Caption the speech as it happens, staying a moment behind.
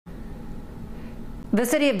The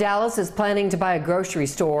city of Dallas is planning to buy a grocery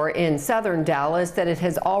store in southern Dallas that it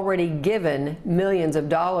has already given millions of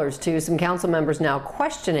dollars to. Some council members now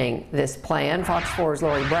questioning this plan. Fox 4's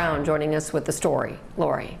Lori Brown joining us with the story.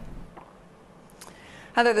 Lori.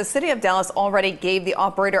 Heather, the city of Dallas already gave the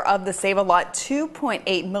operator of the Save-A-Lot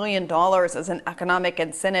 $2.8 million as an economic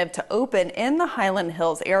incentive to open in the Highland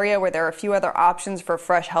Hills area, where there are a few other options for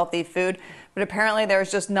fresh, healthy food. But apparently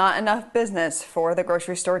there's just not enough business for the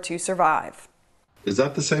grocery store to survive. Is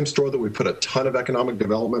that the same store that we put a ton of economic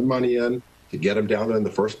development money in to get them down there in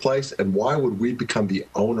the first place? And why would we become the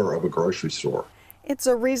owner of a grocery store? It's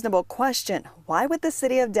a reasonable question. Why would the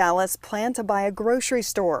city of Dallas plan to buy a grocery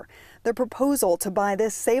store? The proposal to buy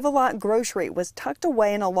this Save-A-Lot grocery was tucked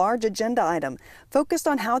away in a large agenda item focused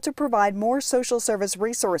on how to provide more social service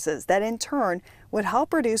resources that in turn would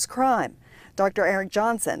help reduce crime. Dr. Eric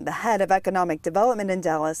Johnson, the head of economic development in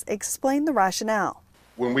Dallas, explained the rationale.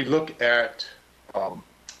 When we look at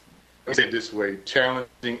let's say it this way,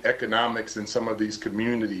 challenging economics in some of these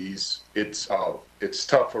communities, it's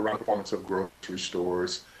tough around the performance of grocery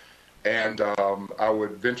stores. And I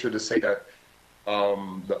would venture to say that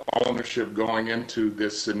the ownership going into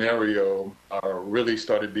this scenario really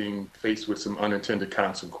started being faced with some unintended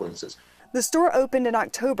consequences. The store opened in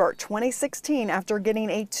October 2016 after getting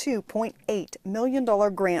a $2.8 million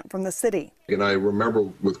grant from the city. And I remember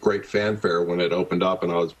with great fanfare when it opened up,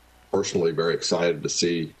 and I was personally very excited to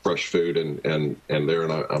see fresh food and there,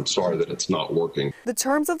 and I'm sorry that it's not working. The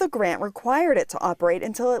terms of the grant required it to operate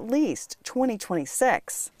until at least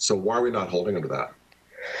 2026. So why are we not holding them to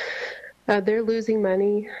that? They're losing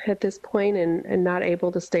money at this point and not able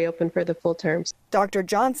to stay open for the full terms. Dr.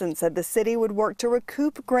 Johnson said the city would work to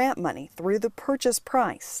recoup grant money through the purchase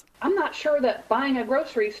price. I'm not sure that buying a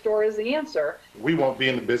grocery store is the answer. We won't be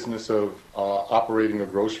in the business of operating a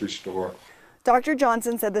grocery store. Dr.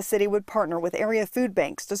 Johnson said the city would partner with area food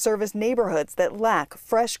banks to service neighborhoods that lack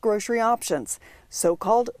fresh grocery options,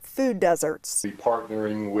 so-called food deserts. We're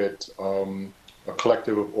partnering with a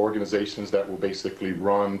collective of organizations that will basically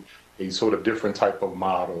run a sort of different type of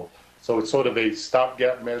model. So it's sort of a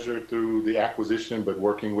stopgap measure through the acquisition, but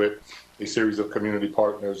working with a series of community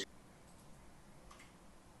partners.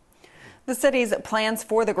 The city's plans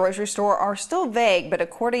for the grocery store are still vague, but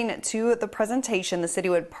according to the presentation, the city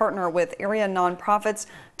would partner with area nonprofits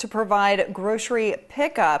to provide grocery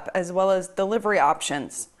pickup as well as delivery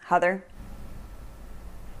options. Heather?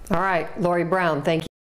 All right, Lori Brown, thank you.